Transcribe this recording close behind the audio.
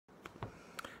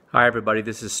Hi everybody,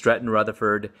 this is Stretton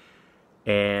Rutherford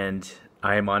and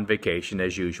I am on vacation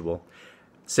as usual.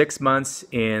 6 months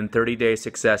in 30-day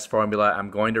success formula.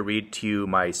 I'm going to read to you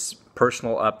my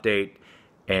personal update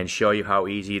and show you how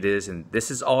easy it is, and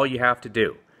this is all you have to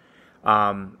do.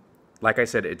 Like I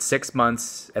said, it's 6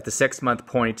 months. At the 6-month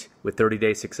point with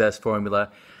 30-day success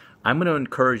formula, I'm going to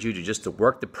encourage you to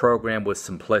work the program with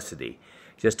simplicity,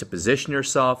 just to position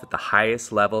yourself at the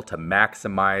highest level to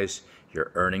maximize your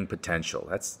earning potential.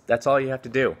 That's all you have to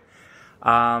do.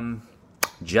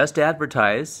 Just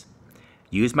advertise,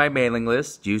 use my mailing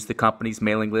list, use the company's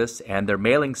mailing list and their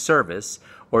mailing service,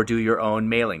 or do your own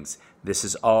mailings. This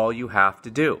is all you have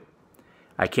to do.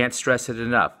 I can't stress it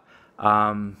enough.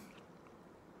 I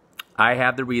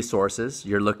have the resources.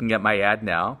 You're looking at my ad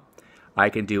now. I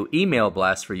can do email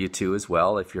blasts for you too as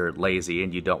well if you're lazy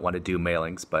and you don't want to do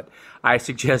mailings, but I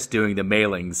suggest doing the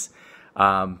mailings.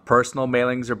 Personal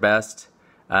mailings are best,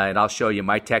 and I'll show you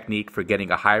my technique for getting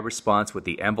a high response with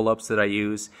the envelopes that I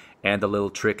use and the little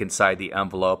trick inside the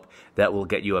envelope that will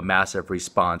get you a massive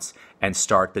response and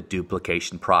start the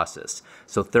duplication process.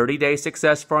 So 30-day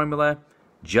success formula,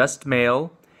 just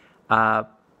mail.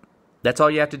 That's all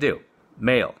you have to do.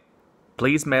 Mail.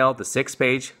 Please mail the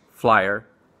 6-page flyer,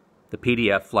 the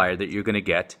PDF flyer that you're going to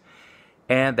get,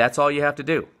 and that's all you have to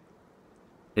do.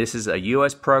 This is a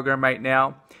U.S. program right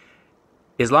now.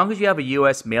 As long as you have a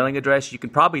U.S. mailing address, you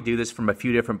can probably do this from a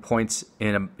few different points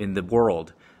in the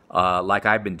world, like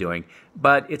I've been doing.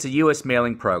 But it's a U.S.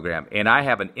 mailing program, and I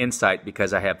have an insight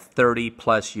because I have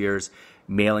 30-plus years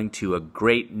mailing to a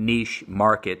great niche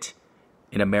market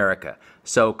in America.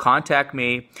 So contact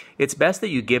me. It's best that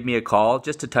you give me a call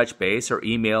just to touch base, or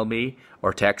email me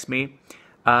or text me.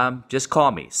 Just call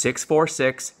me,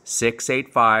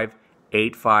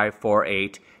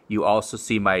 646-685-8548. You also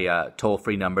see my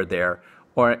toll-free number there,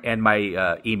 and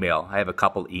my email. I have a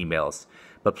couple emails.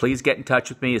 But please get in touch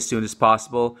with me as soon as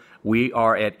possible. We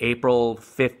are at April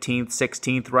 15th,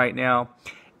 16th right now,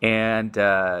 and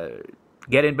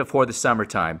get in before the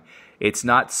summertime. It's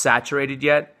not saturated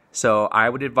yet, so I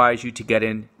would advise you to get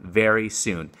in very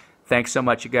soon. Thanks so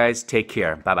much, you guys. Take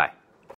care. Bye-bye.